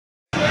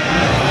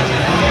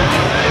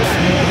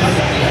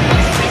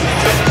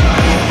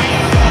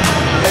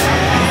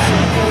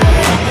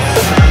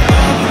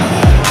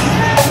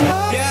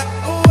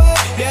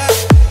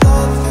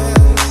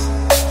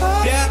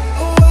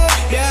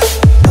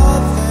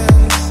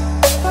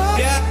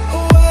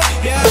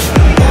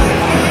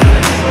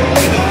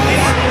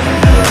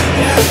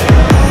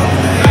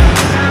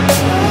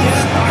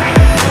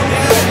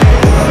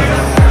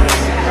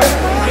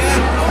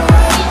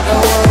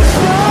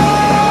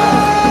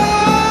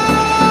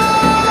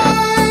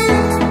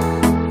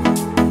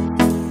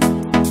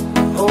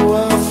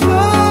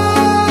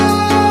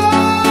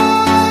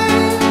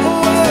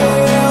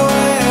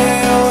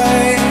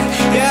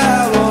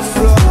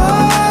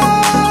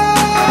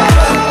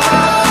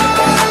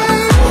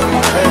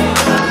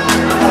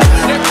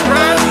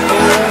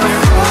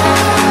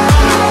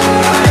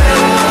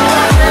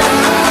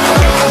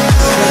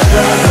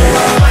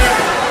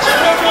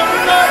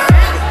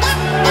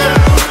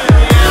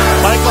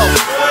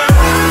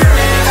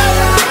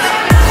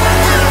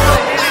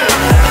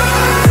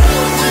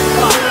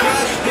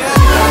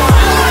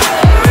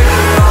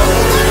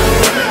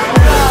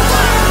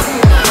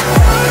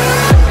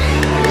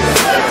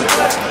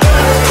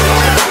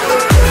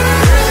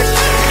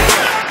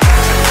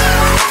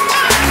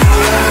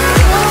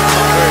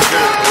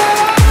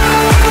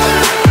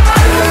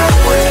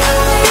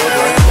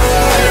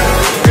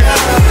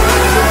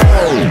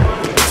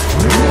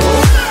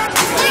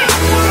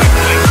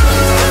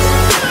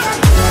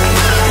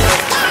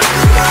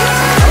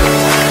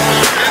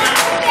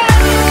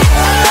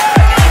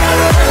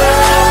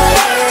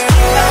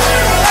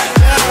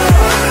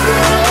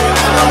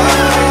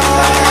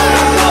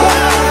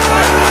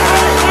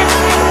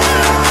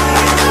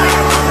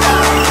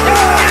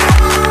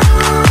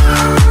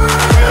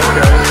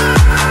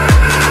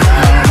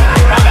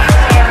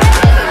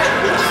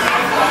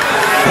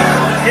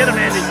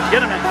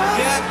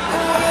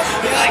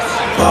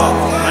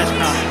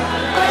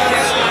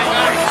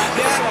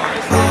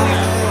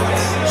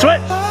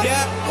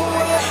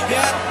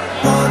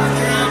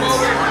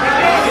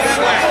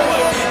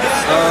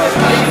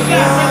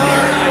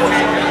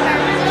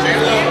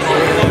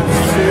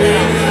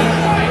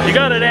You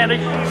got it, Andy.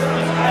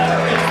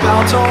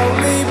 Bound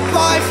only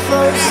by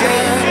frozen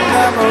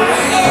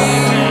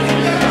memories.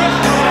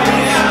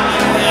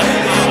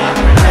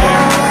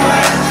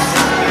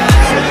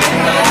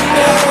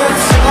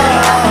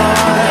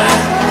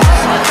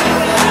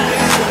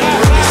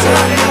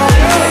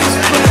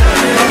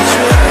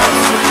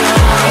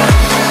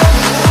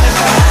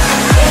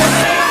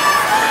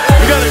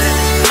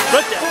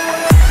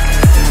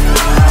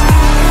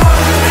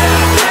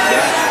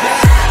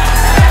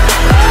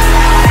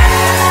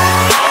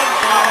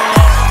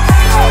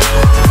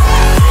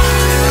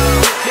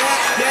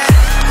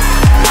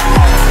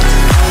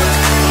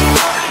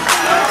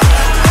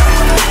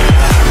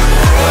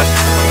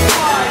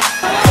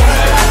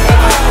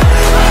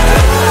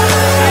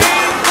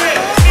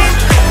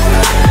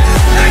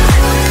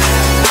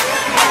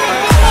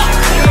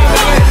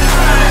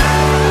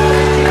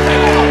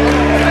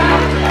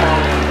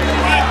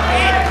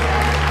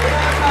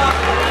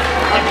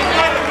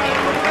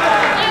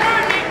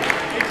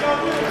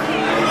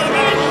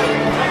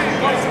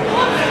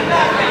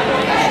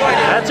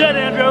 That's it,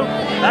 Andrew.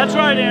 That's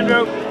right,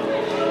 Andrew.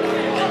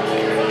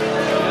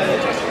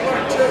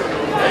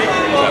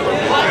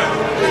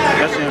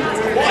 That's him.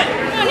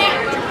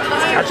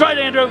 That's right,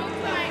 Andrew.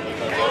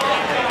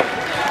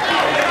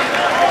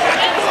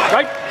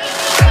 Right.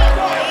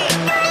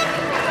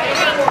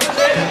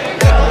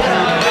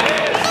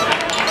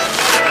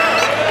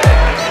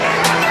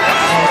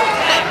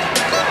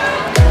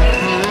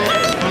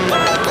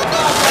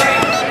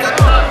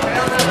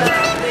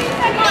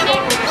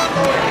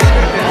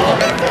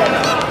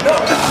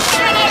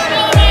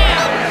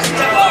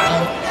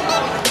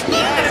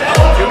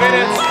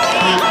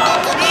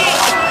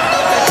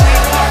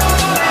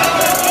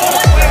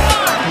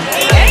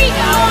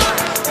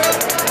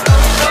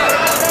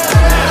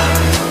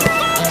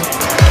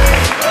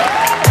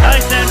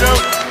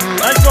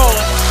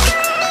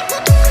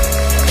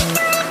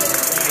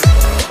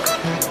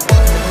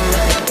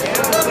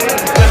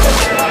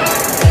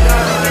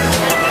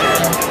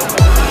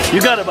 You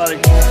got it, buddy.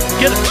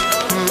 Get it.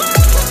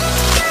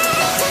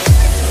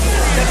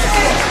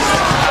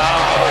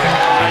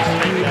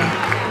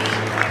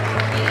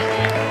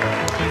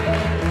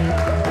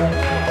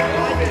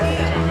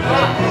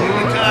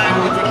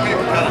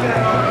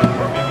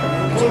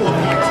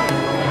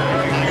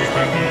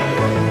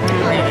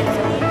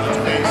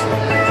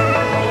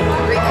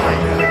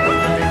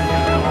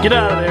 Get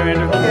out of there,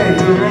 Andrew. Okay,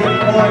 to the main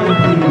order,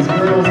 please.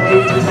 Girls 8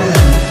 to 10.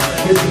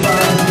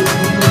 55 to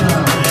 69.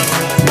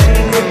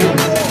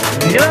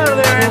 Get out of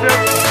there, Andrew.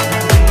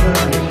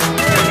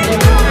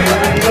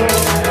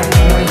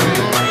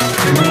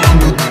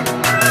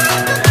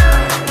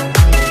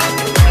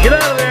 Get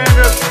out of there,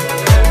 Andrew.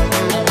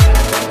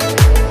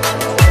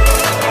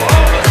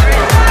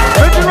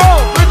 Pitch and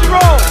roll, pitch and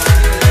roll.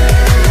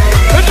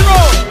 Pitch and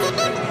roll.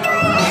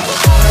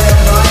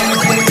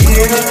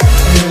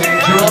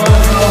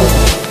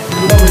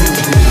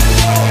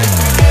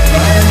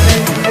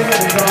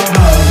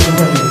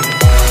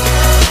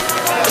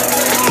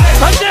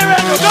 Right there,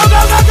 Andrew. Go,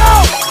 go, go, go.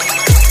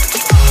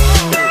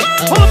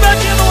 Pull it back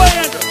the other way,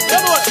 Andrew. The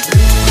other way.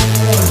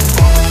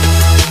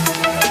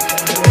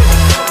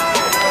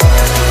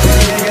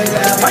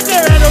 Right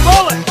there, Andrew.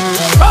 Roll it.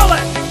 Roll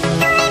it.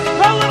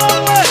 Roll it all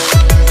the way.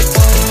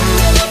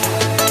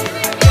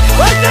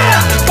 Right there.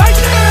 Right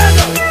there,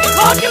 Andrew.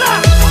 Lock it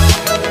up.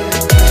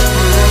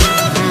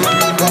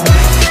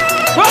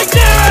 Right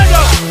there,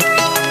 Andrew.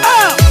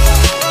 Out.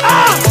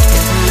 Out.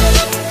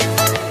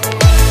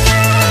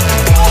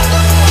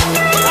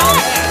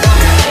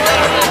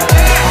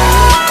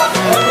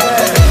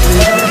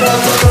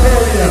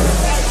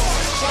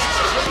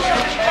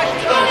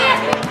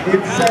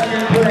 In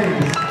second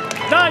place.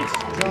 Nice.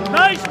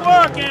 Nice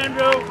work,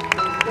 Andrew.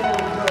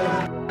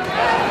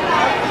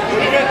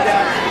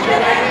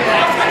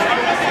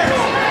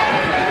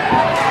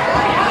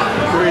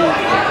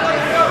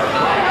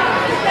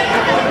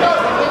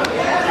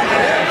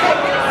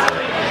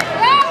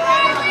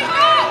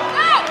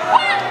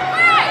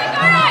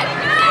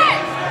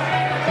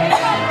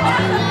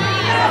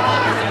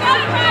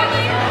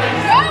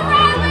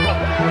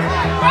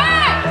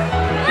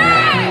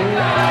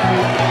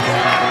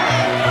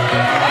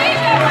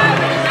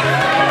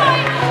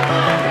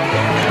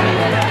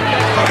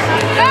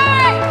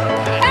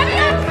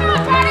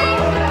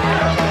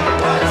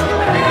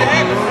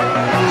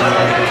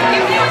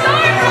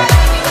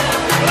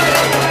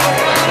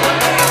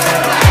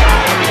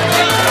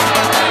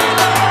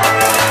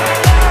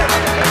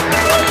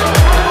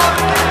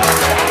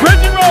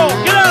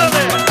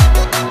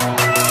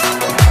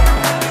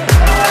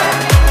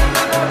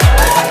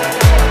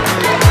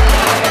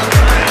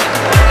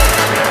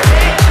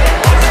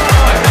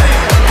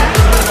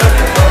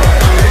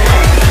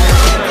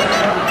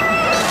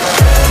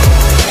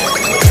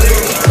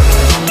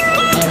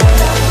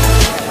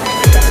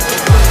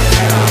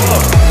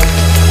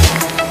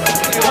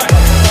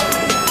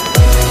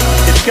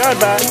 Get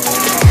back.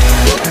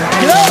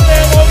 Get out of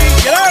there, Logie.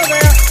 Get out of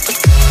there.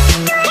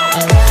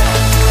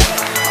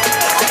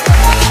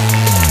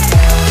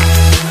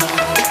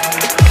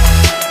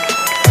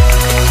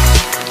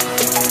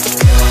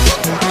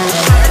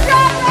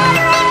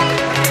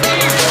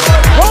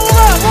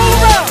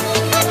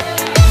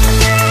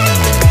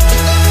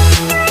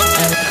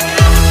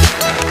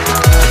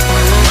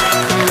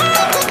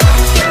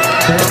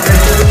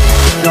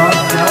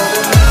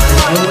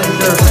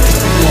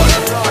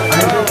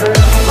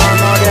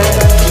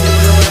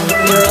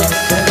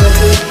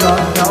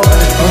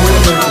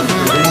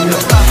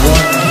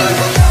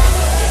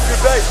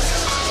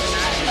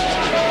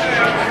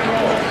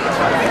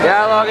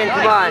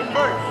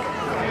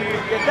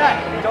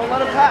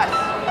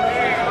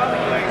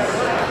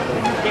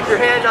 your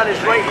hand on his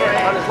right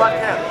hip, on his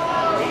left hip.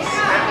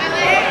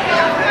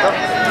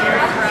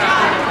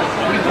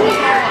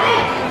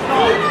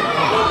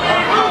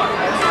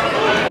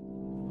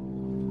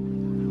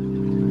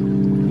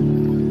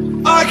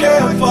 I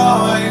can't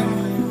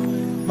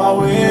find my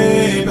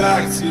way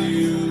back to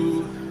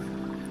you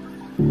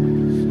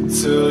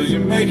till you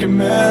make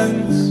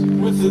amends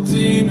with the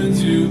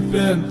demons you've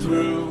been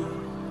through.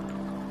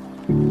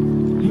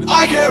 And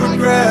I can't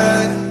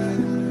regret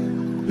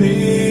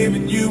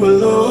leaving you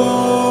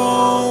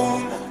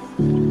alone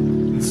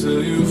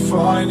until you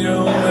find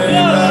your way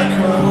back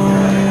home.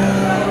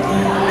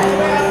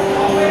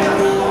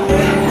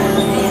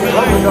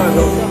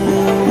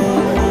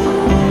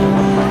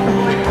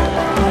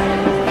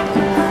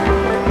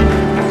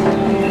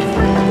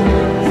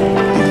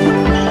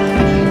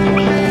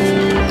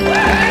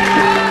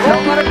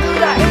 Don't let him do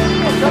that.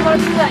 Don't let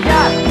him do that.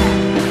 Yeah.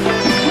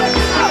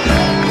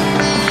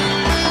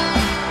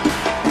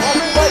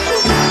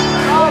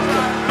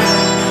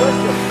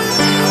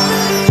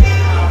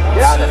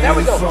 Yeah, there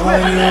we go. Go, go,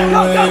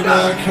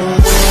 go.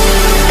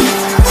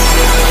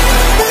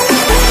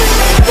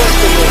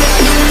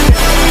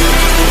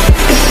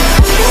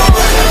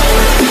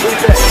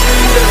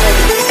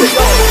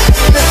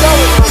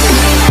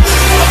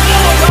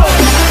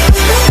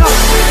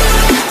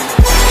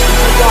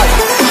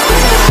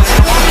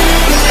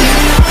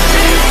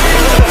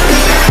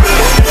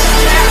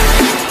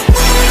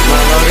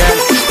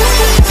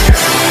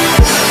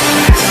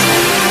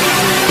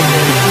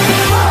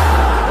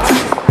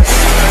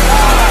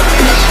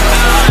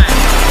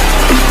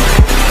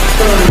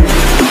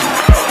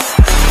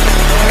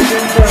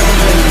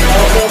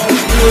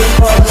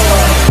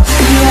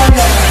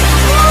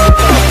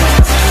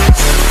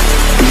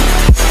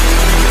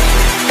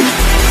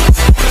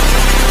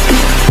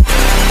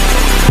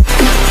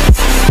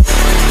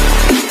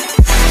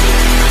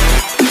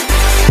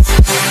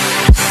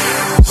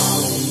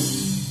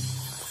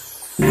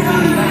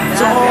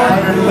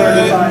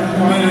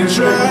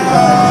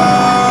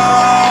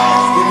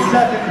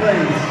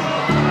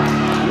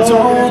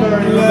 Don't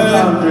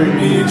let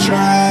me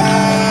drown.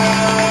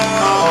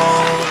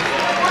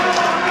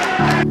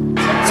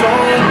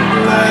 Don't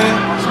let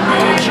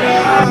me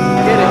drown.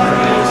 Get it.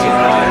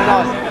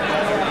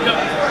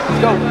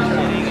 Go.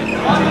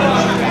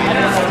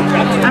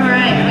 All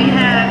right, we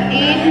have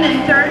Aiden in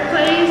third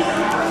place.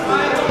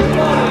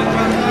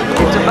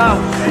 It's about.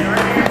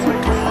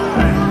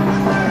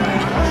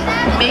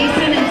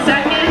 Mason in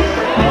second.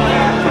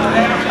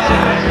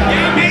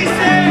 And Malik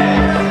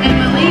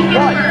in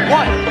first.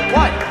 What?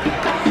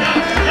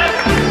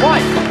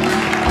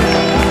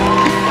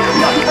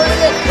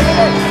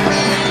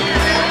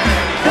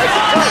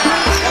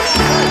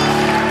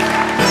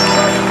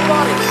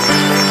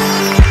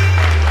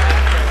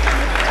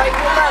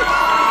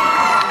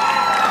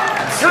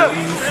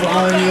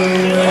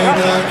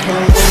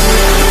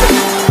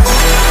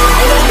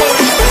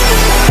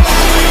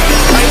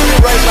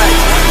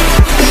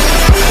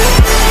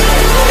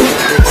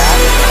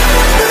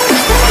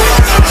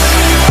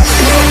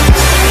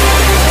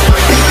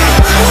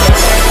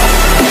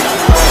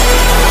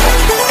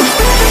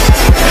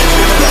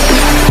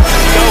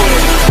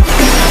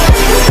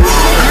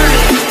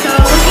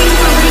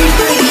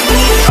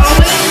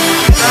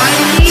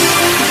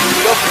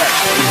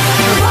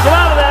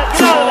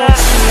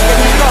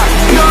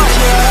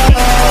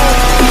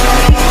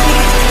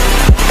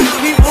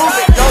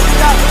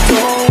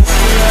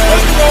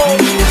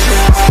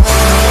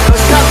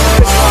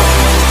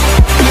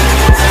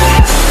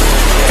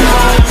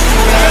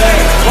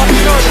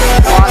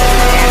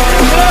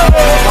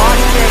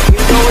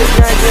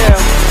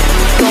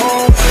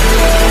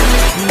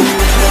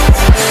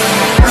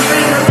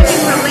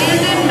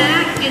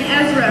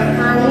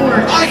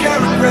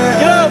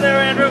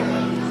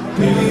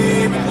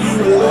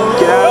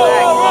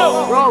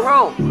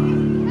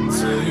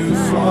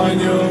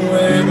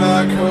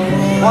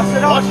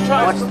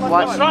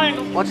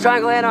 Watch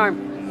triangle and arm.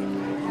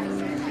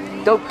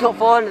 Don't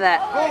fall into that.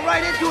 Go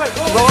right into it.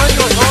 Go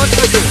into it. Roll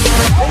into it.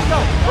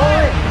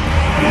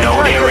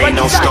 No, there ain't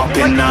no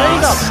stopping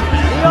us.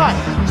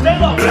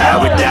 Fly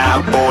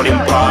without boarding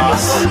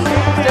pass.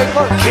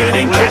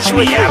 Couldn't catch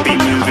me, I'll be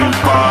moving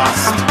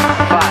fast.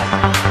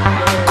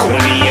 Call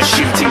me a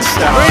shooting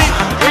star.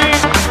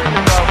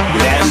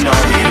 Let them know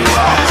who you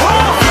are.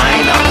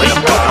 Flying up in a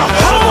bar.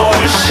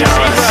 What a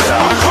shining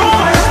star.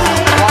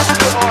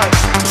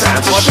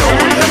 Time to show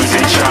who's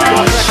in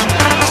charge.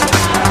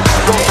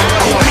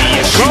 Call me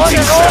a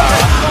shooting star.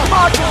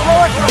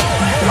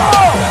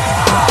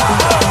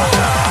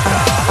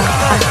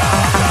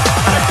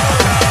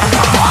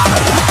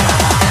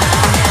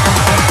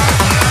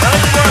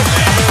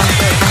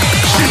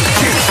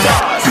 Shooting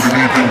star. Didn't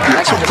even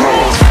get to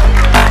pause.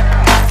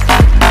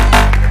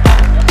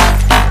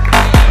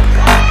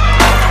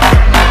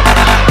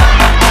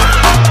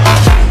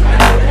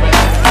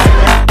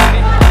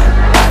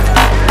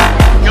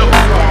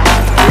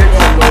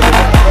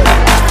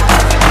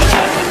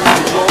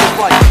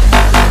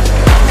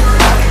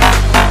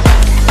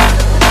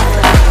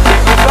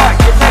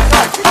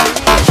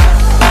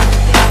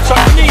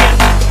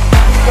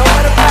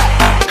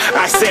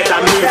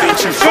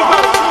 too far.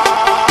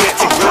 Get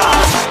to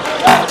glass.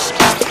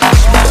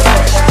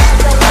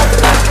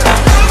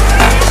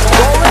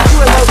 Roll into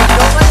it, Logan.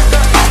 Don't let it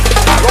go.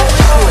 Roll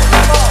into it.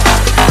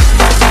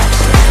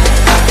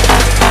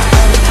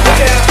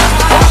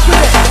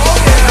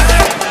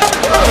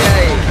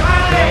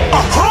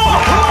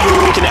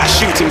 Looking at a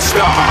shooting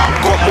star.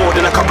 Got more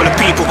than a couple of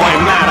people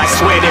going mad. I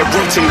swear they're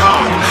rooting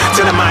hard.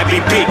 Tell them I'd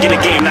be big in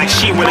the game like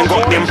she went and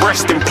got them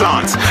breast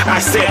implants. I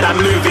said I'm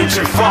moving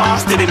too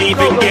fast, didn't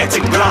even get a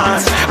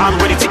glance. I'm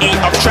ready to eat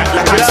off track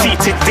like I'm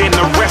seated in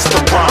a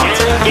restaurant.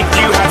 If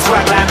you had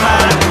swag like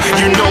mine,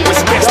 you know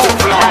it's best to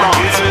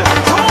flaunt.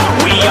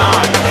 We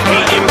on,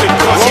 hating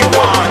because you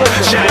want,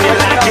 shining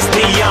like it's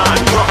neon,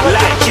 rock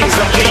like kings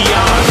of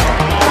Leon.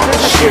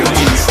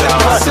 Shooting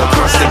stars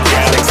across the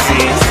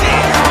galaxy.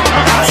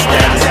 I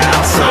stand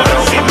out, so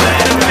don't be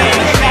mad at me.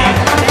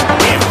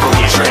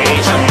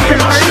 Infiltrate, I'm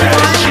with my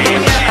strategy.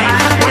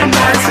 When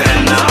I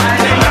turn up,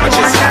 then I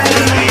just have to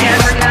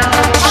leave.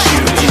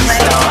 Shooting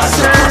stars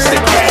across the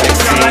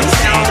galaxy.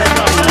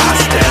 I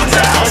stand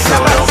out, so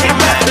don't be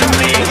mad at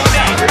me.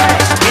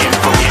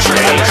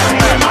 Infiltrate, I'm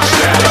with my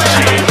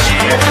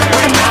strategy.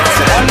 When I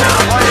turn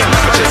up, then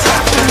I just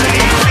have to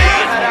leave.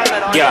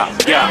 Yeah,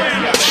 yeah,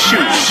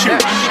 shoot,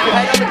 shoot.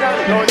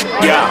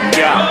 Yeah,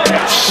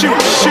 yeah,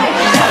 shoot, shoot.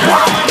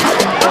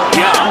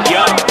 Yeah,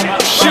 yeah,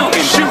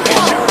 shooting, shooting.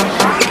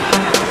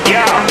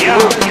 Yeah, yeah,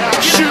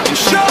 shooting,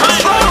 shooting.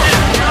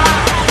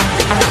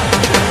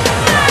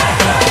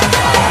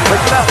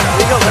 Let's go. There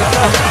you go. Let's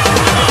go.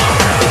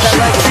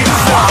 Shooting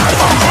stars.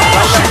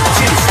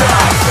 Shooting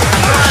stars.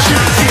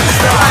 Shooting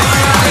stars.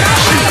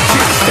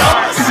 Shooting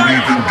stars. Didn't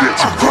even get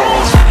to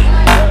cross.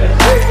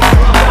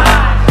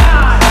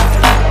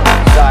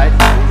 Side.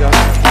 There you go.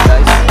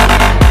 Nice.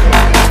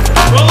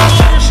 Roll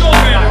over your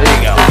shoulder. There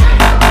you go.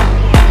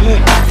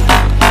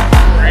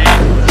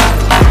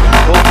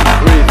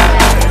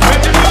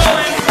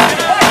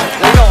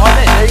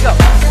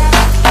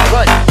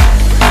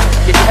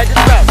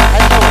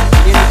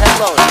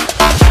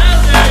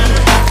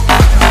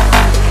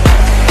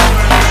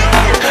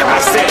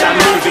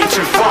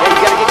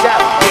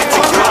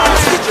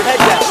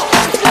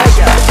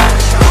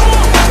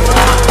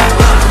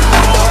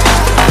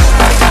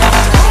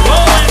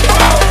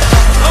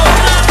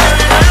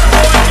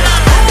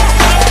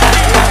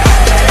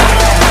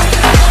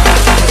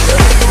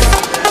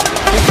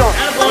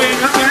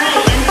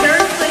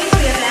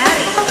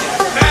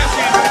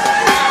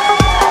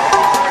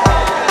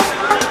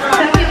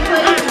 Second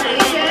place,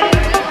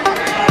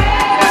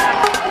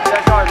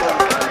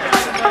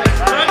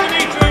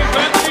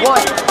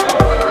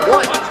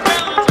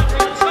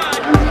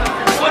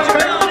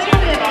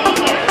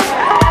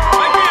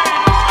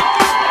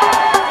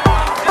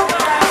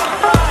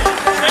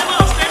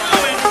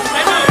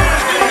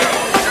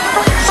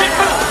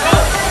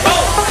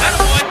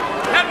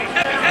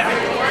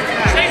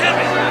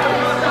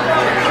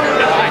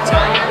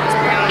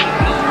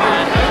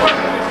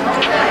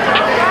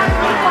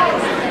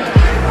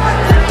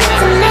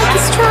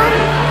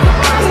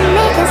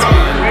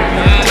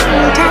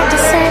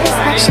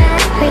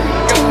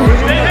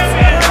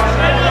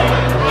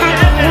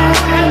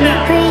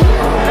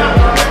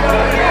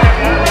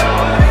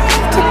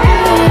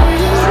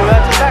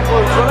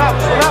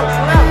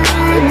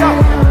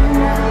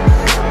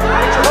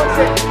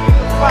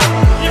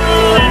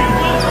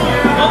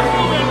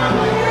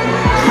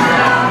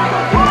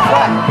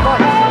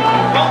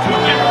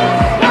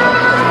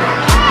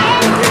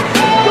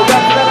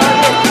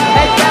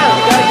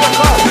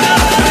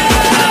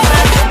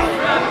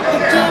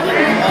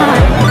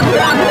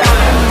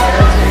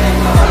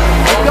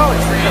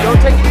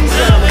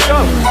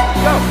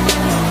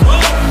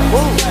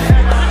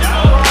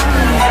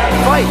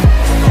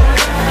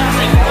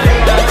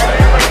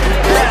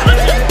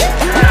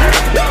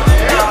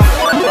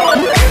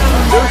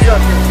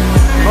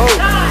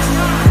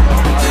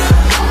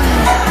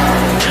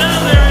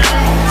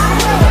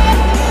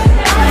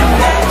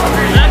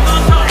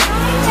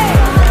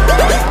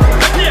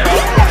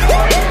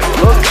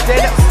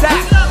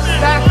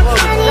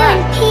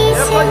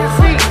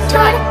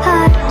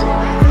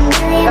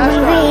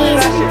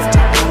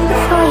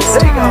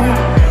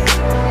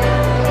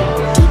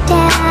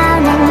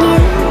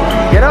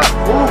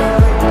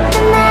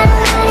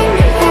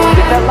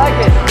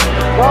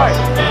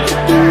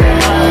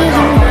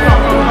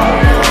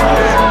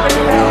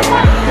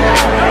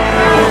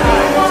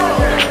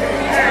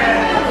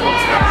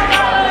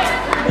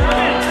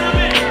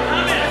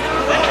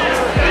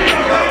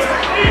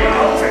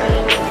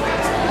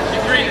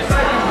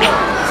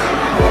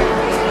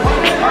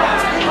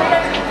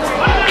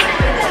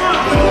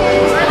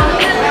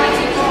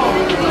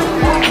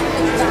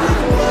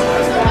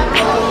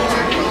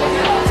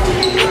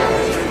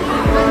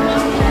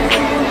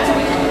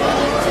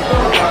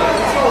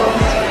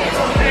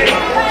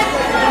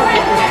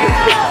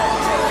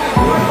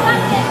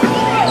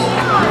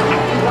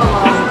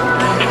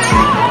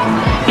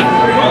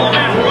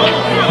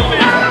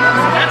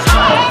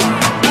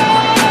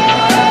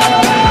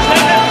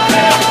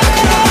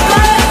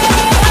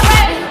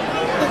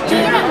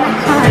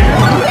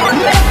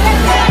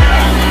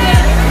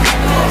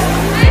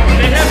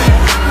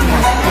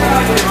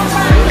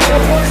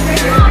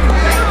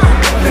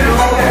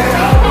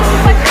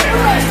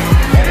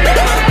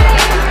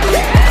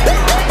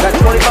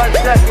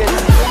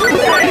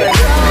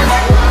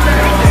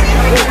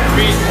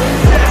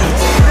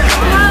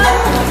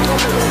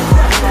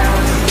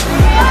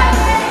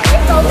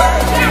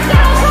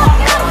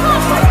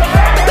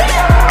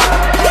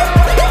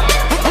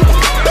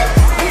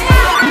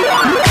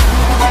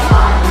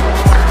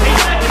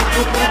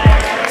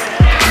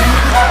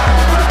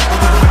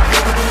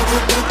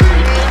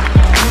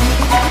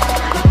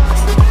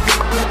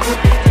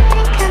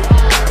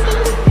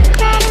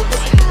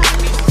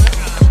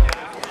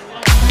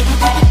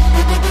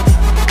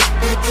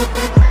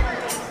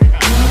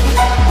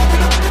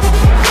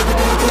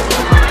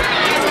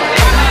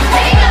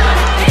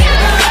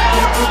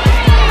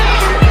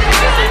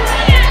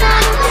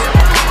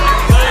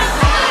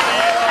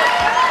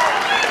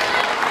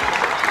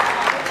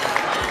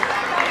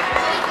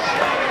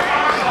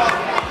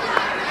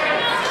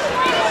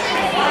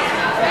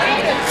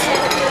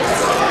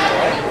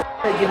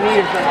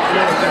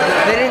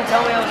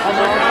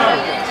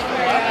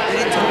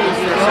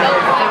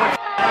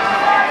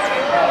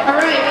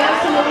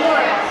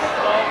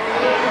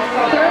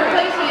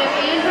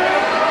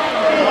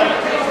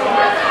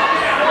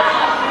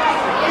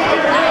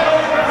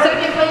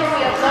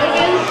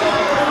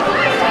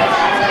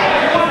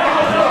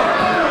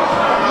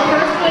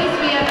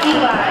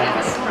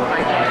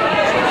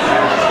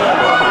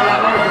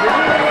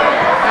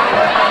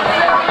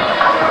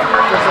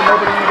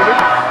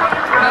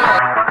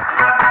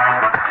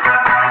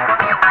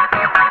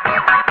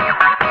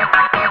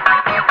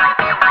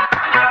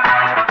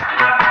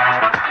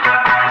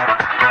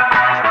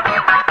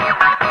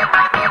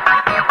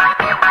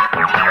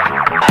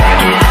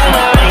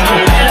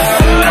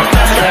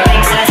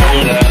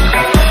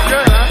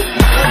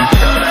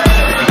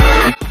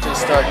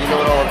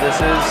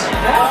 is?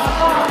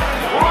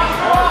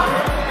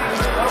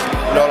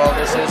 You know what all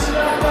this is?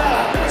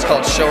 It's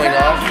called showing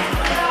off.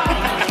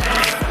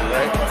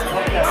 Right?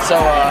 So,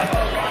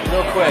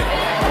 real quick,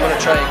 I'm gonna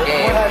try a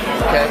game,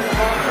 okay?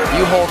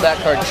 You hold that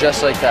card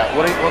just like that.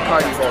 What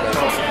card are you holding?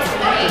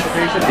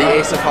 The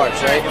ace of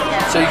hearts, right?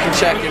 So you can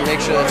check and make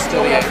sure that's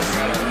still the ace.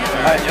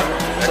 Alright,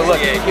 so look,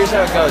 here's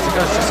how it goes. It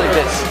goes just like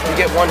this. You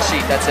get one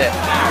sheet, that's it.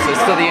 So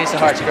it's still the ace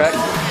of hearts, correct?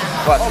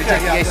 Watch, we take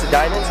the ace of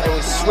diamonds and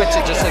we switch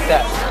it just like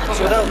that.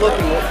 So without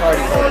looking, what card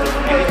are you holding?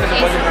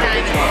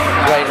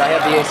 Right, and I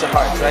have the ace of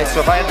hearts, right?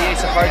 So if I have the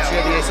ace of hearts, you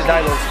have the ace of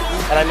diamonds,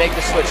 and I make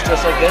the switch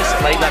just like this,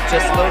 lighten up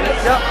just a little bit.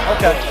 Yeah,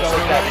 okay. Just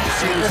like that. Did you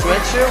see the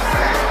switch?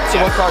 So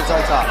what card's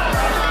on top?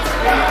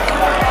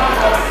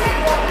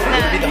 It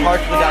would be the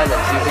heart and the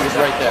diamonds. You think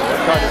it's right there. What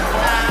card is it?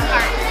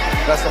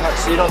 That's the heart.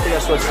 So you don't think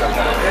I switched them?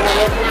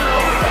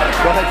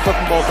 Go ahead, flip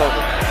them both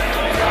over.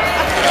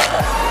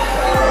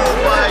 Oh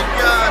my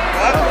God!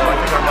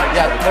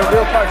 Yeah, they're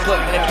real cards.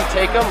 Look, and if you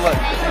take them, look,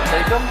 if you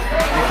take them,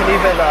 you can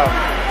even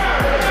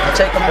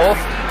take them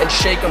both and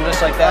shake them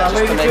just like that,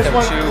 just to make them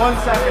two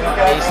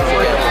aces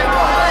again.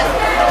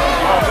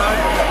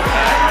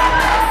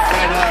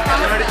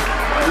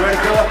 You ready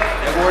to go?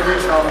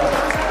 Borders, all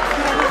right.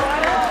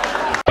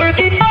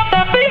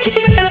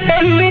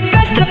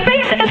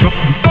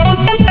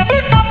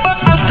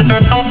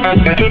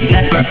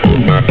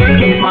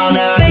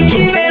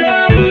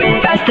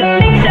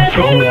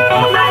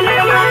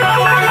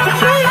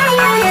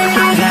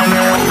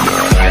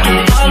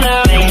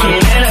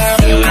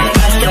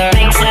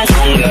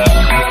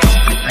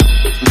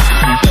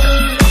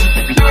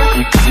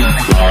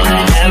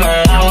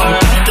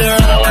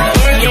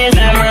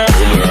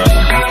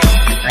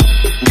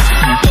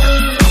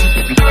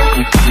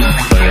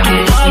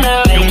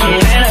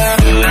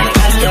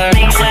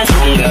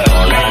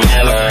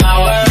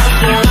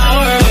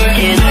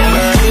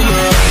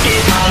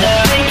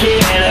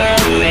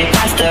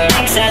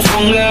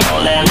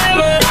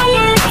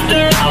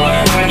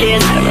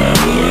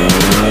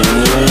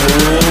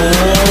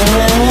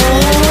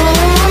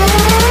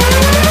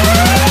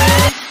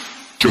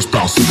 Just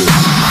bounce to this.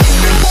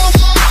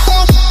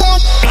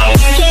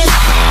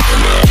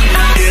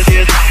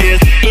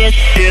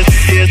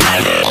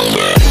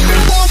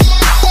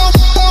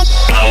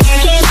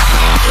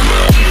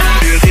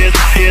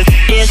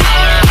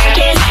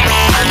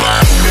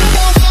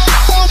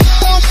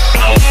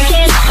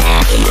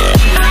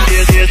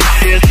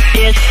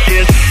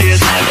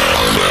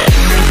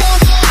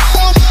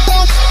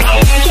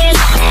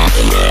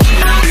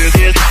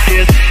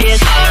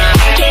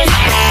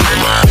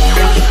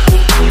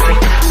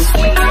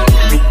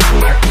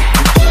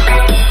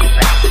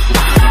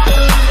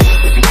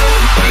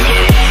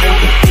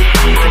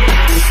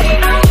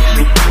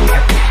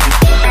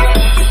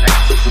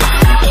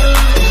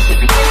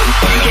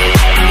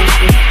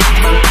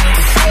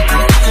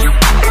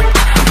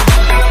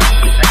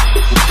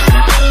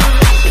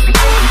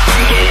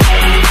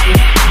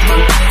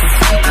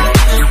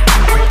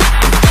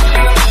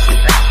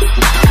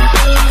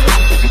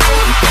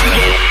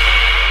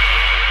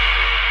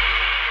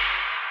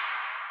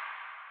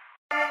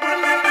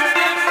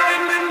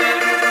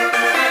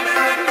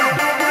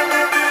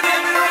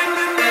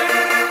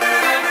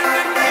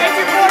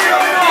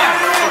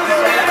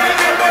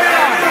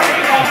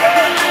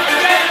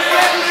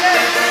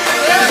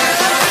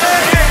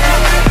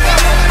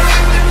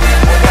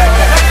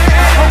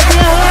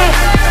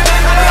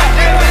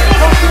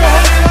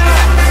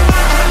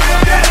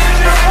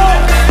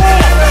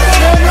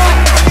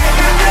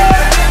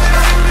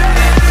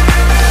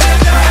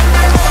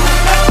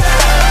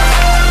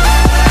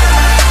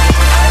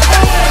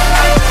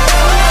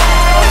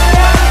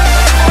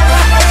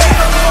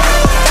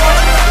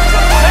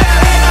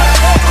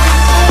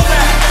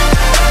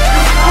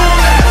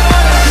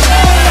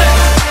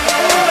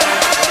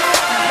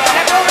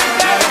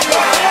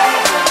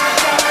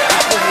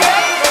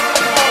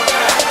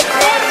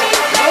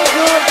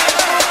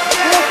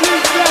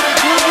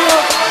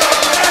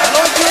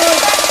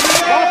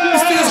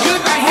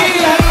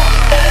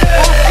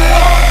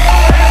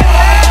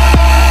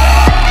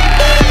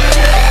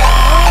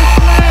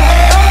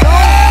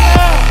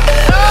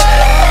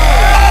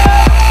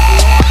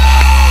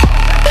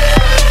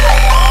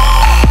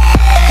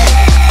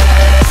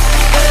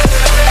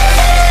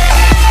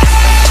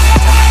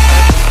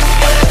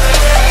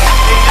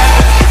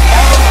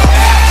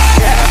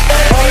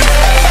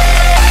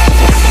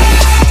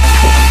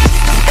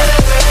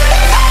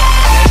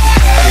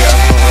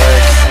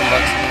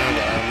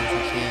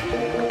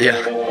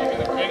 Yeah.